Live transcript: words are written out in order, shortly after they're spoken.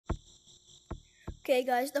Okay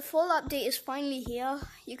guys, the full update is finally here.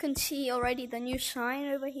 You can see already the new sign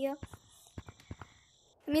over here.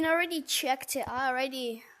 I mean, I already checked it. I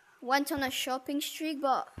already went on a shopping streak,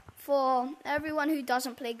 but for everyone who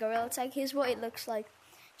doesn't play Gorilla Tag, here's what it looks like.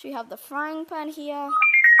 So you have the frying pan here,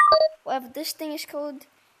 whatever this thing is called,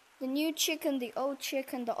 the new chicken, the old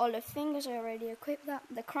chicken, the olive fingers, I already equipped that,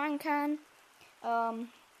 the crank can,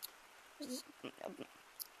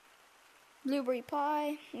 blueberry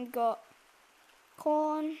pie, we've got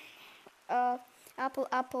corn,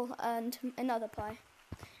 apple, and another pie.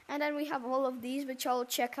 And then we have all of these, which I'll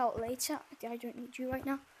check out later. I don't need you right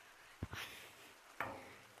now.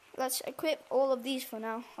 Let's equip all of these for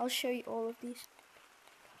now. I'll show you all of these.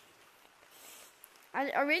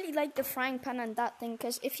 I really like the frying pan and that thing,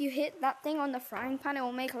 because if you hit that thing on the frying pan, it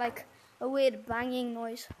will make like a weird banging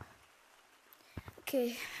noise.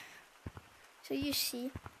 Okay, so you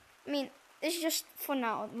see, I mean, this is just for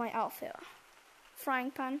now my outfit.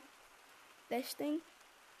 Frying pan, this thing.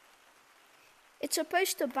 It's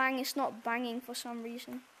supposed to bang, it's not banging for some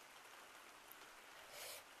reason.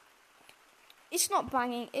 It's not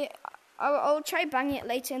banging. I'll try banging it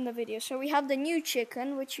later in the video. So we have the new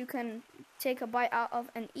chicken, which you can take a bite out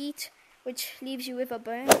of and eat, which leaves you with a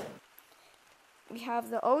bone. We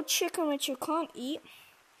have the old chicken, which you can't eat.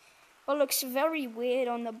 It looks very weird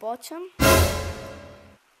on the bottom.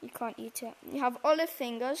 You can't eat it. You have olive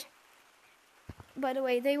fingers. By the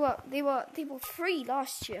way, they were free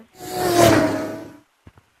last year.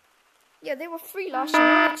 Yeah, they were free last year,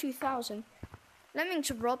 now 2,000. That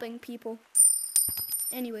means robbing people.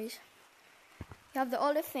 Anyways, you have the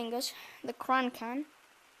olive fingers, the cran can.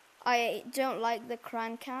 I don't like the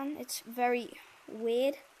cran can. It's very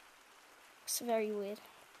weird. It's very weird.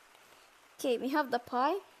 Okay, we have the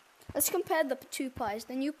pie. Let's compare the two pies,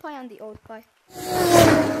 the new pie and the old pie.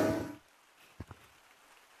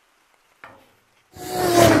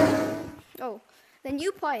 Oh, the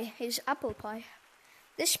new pie is apple pie.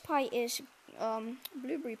 This pie is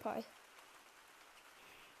blueberry pie.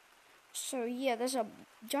 So yeah, there's a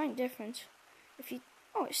giant difference. It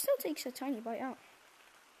still takes a tiny bite out.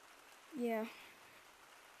 Yeah,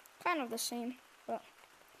 kind of the same, but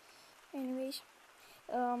anyways,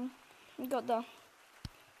 we got the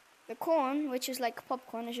corn, which is like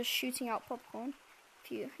popcorn. It's just shooting out popcorn.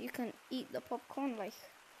 If you can eat the popcorn, like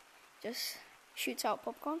just shoots out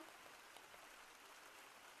popcorn.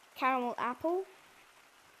 Caramel apple.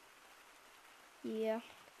 Yeah.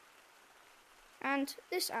 And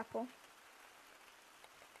this apple.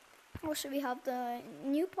 Also, we have the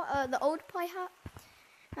new the old pie hat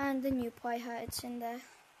and the new pie hat. It's in there.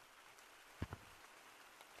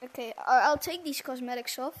 Okay, I'll take these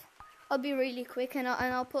cosmetics off. I'll be really quick, and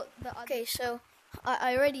I'll put the. Okay, so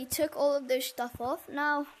I already took all of those stuff off.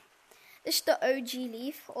 Now, this is the OG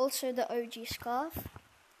leaf, also the OG scarf.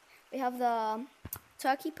 We have the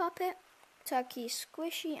turkey puppet, turkey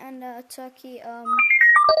squishy, and turkey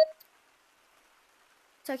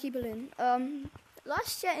balloon.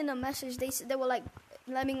 Last year in the message they were like,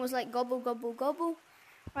 Lemming was like gobble gobble gobble.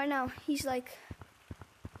 Right now he's like,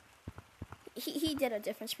 he did a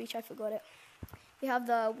different speech, I forgot it. We have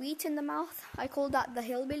the wheat in the mouth. I call that the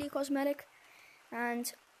hillbilly cosmetic,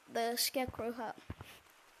 and the scarecrow hat.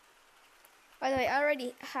 By the way, I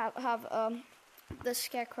already have the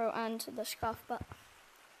scarecrow and the scarf, but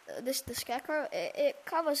the scarecrow, it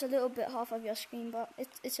covers a little bit half of your screen, but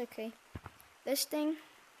it's okay. This thing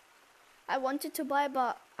I wanted to buy,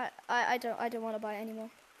 but I don't want to buy it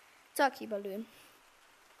anymore. Turkey balloon.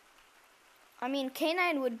 I mean,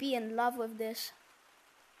 K9 would be in love with this.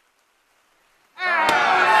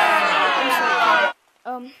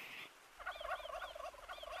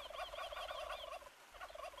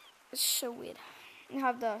 It's so weird. You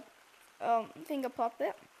have the finger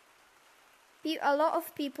puppet. A lot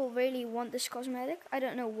of people really want this cosmetic. I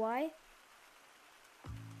don't know why.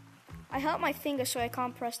 I hurt my finger, so I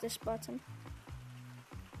can't press this button.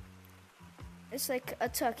 It's like a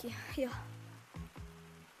turkey. Here.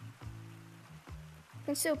 You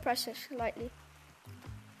can still press it slightly.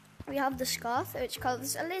 We have the scarf, which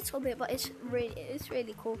colors a little bit, but it's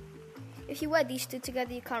really cool. If you wear these two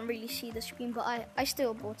together, you can't really see the screen, but I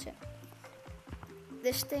still bought it.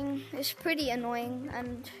 This thing is pretty annoying,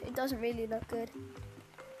 and it doesn't really look good.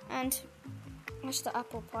 And that's the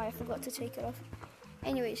apple pie. I forgot to take it off.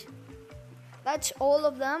 Anyways, that's all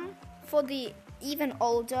of them for the even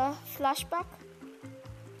older flashback.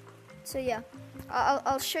 So yeah,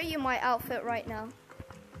 I'll show you my outfit right now.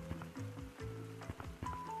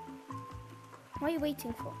 What are you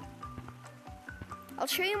waiting for? I'll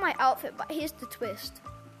show you my outfit, but here's the twist.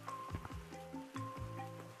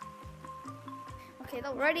 Okay,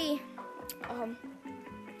 already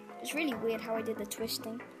It's really weird how I did the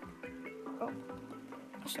twisting. Oh,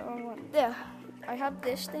 that's the wrong one. There, I have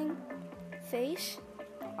this thing, face.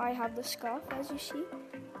 I have the scarf, as you see.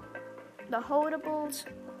 The holdables.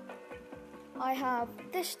 I have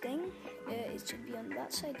this thing. It should be on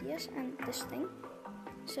that side, yes, and this thing.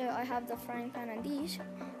 So I have the frying pan and these.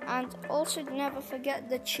 And also never forget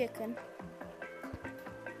the chicken.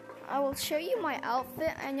 I will show you my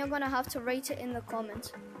outfit and you're gonna have to rate it in the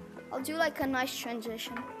comments. I'll do like a nice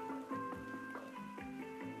transition.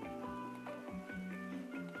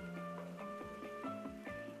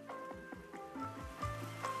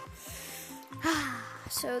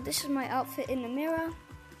 So this is my outfit in the mirror.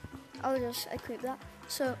 I'll just equip that.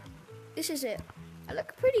 So this is it. I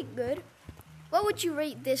look pretty good. What would you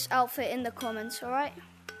rate this outfit in the comments, alright?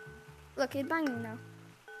 Look, it's banging now.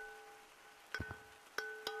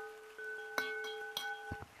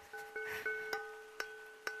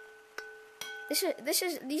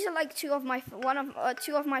 These are like two of my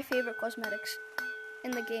favorite cosmetics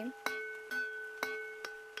in the game.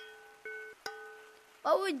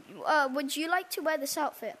 What would you like to wear this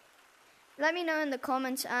outfit? Let me know in the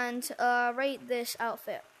comments and rate this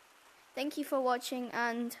outfit. Thank you for watching,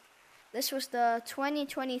 and this was the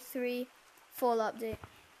 2023 fall update.